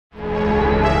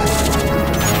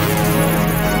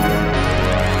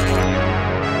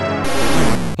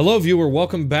Hello viewer,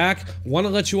 welcome back. Want to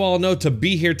let you all know to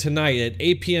be here tonight at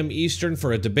 8 p.m. Eastern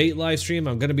for a debate live stream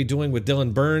I'm going to be doing with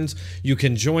Dylan Burns. You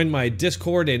can join my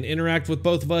Discord and interact with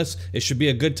both of us. It should be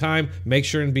a good time. Make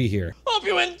sure and be here. Hope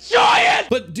you enjoy it!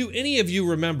 But do any of you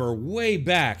remember way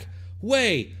back,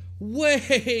 way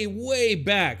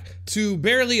back to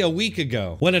barely a week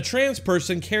ago when a trans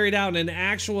person carried out an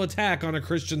actual attack on a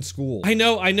Christian school? I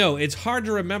know, it's hard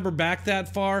to remember back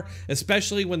that far,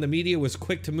 especially when the media was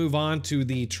quick to move on to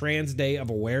the Trans Day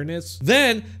of Awareness,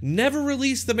 then never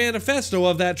released the manifesto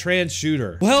of that trans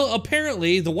shooter. Well,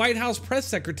 apparently the White House press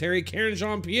secretary Karen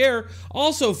Jean-Pierre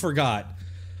also forgot.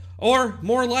 Or,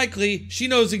 more likely, she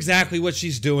knows exactly what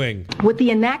she's doing. With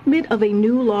the enactment of a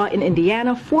new law in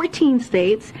Indiana, 14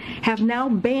 states have now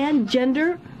banned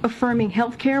gender-affirming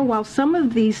healthcare, while some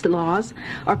of these laws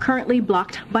are currently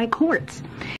blocked by courts.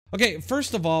 Okay,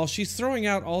 first of all, she's throwing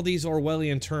out all these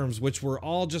Orwellian terms, which we're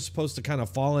all just supposed to kind of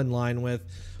fall in line with.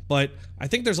 But I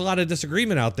think there's a lot of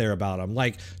disagreement out there about them,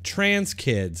 like trans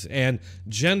kids and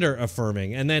gender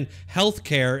affirming, and then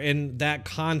healthcare in that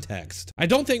context. I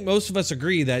don't think most of us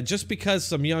agree that just because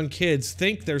some young kids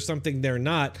think there's something they're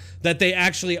not, that they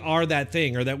actually are that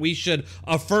thing, or that we should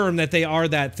affirm that they are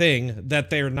that thing that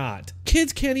they're not.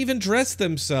 Kids can't even dress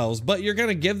themselves, but you're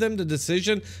gonna give them the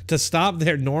decision to stop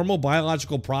their normal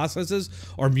biological processes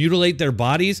or mutilate their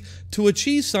bodies to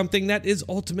achieve something that is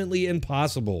ultimately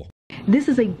impossible. This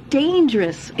is a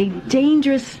dangerous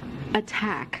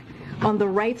attack on the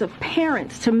rights of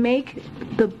parents to make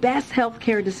the best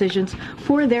healthcare decisions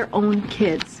for their own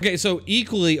kids. Okay, so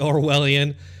equally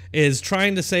Orwellian is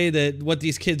trying to say that what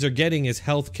these kids are getting is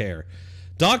healthcare.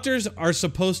 Doctors are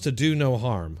supposed to do no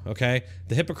harm, okay?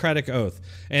 The Hippocratic Oath.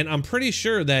 And I'm pretty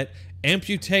sure that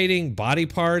amputating body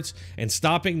parts and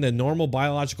stopping the normal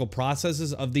biological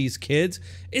processes of these kids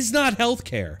is not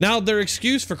healthcare. Now, their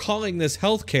excuse for calling this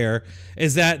healthcare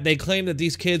is that they claim that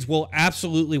these kids will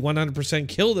absolutely 100%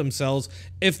 kill themselves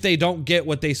if they don't get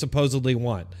what they supposedly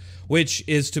want, which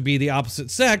is to be the opposite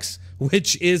sex,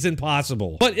 which is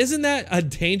impossible. But isn't that a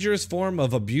dangerous form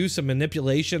of abuse and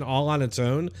manipulation all on its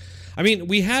own? I mean,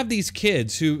 we have these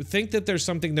kids who think that there's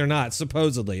something they're not,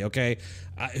 supposedly, okay?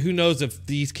 Who knows if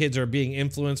these kids are being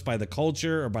influenced by the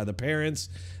culture or by the parents?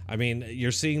 I mean,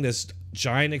 you're seeing this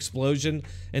giant explosion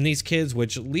in these kids,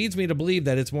 which leads me to believe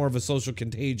that it's more of a social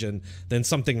contagion than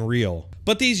something real.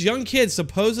 But these young kids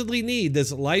supposedly need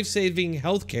this life-saving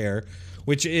healthcare,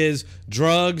 which is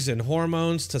drugs and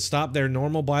hormones to stop their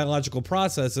normal biological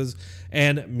processes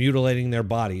and mutilating their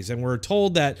bodies. And we're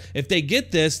told that if they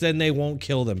get this, then they won't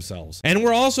kill themselves. And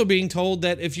we're also being told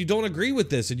that if you don't agree with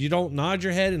this and you don't nod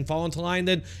your head and fall into line,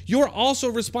 then you're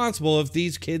also responsible if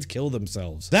these kids kill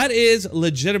themselves. That is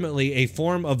legitimately a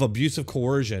form of abusive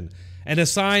coercion, and a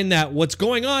sign that what's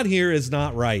going on here is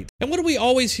not right. And what do we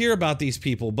always hear about these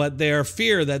people but their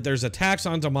fear that there's attacks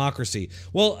on democracy?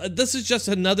 Well, this is just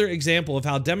another example of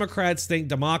how Democrats think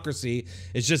democracy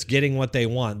is just getting what they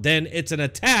want. Then it's an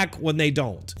attack when they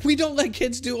don't. We don't let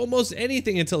kids do almost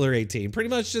anything until they're 18, pretty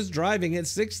much just driving at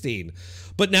 16.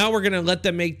 But now we're gonna let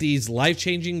them make these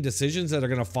life-changing decisions that are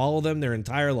gonna follow them their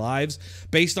entire lives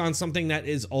based on something that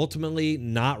is ultimately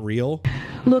not real.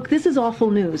 Look, this is awful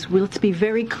news. Let's be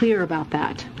very clear about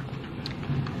that.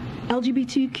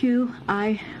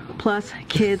 LGBTQI plus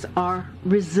kids are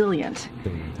resilient.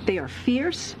 They are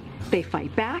fierce. They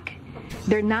fight back.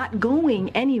 They're not going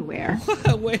anywhere.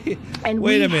 Wait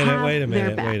a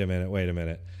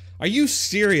minute. Are you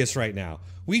serious right now?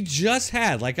 We just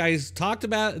had, like I talked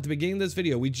about at the beginning of this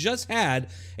video, we just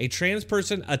had a trans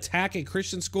person attack a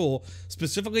Christian school,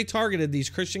 specifically targeted these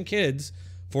Christian kids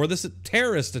for this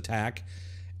terrorist attack.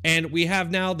 And we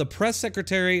have now the press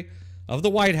secretary of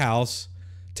the White House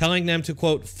telling them to,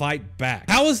 quote, fight back.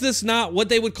 How is this not what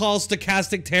they would call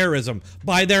stochastic terrorism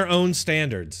by their own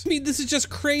standards? I mean, this is just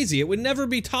crazy. It would never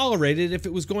be tolerated if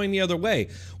it was going the other way.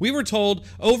 We were told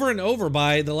over and over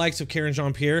by the likes of Karen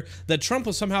Jean-Pierre that Trump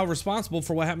was somehow responsible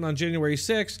for what happened on January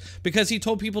 6th because he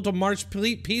told people to march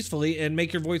peacefully and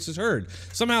make your voices heard.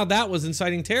 Somehow that was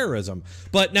inciting terrorism.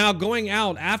 But now going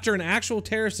out after an actual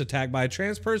terrorist attack by a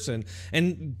trans person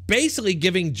and basically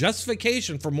giving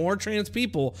justification for more trans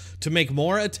people to make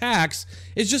more attacks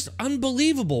is just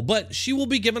unbelievable. But she will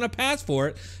be given a pass for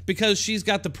it because she's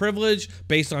got the privilege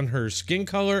based on her skin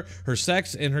color, her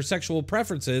sex, and her sexual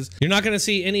preferences. You're not going to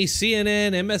see any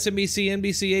CNN, MSNBC,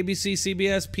 NBC, ABC,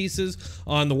 CBS pieces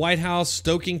on the White House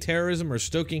stoking terrorism or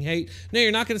stoking hate. No,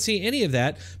 you're not going to see any of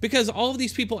that because all of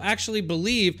these people actually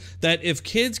believe that if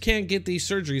kids can't get these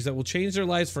surgeries that will change their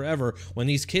lives forever, when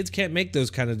these kids can't make those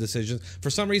kind of decisions,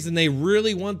 for some reason they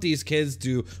really want these kids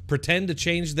to pretend to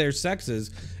change their sexes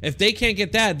issues. If they can't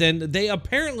get that, then they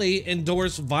apparently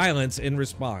endorse violence in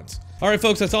response. All right,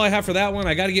 folks, that's all I have for that one.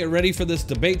 I got to get ready for this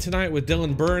debate tonight with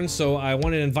Dylan Burns, so I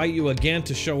want to invite you again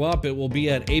to show up. It will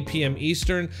be at 8 p.m.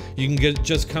 Eastern. You can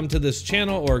just come to this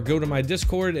channel or go to my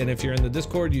Discord, and if you're in the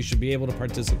Discord, you should be able to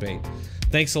participate.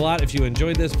 Thanks a lot. If you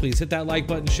enjoyed this, please hit that like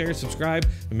button, share, subscribe,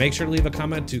 and make sure to leave a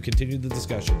comment to continue the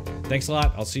discussion. Thanks a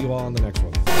lot. I'll see you all on the next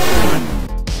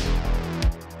one.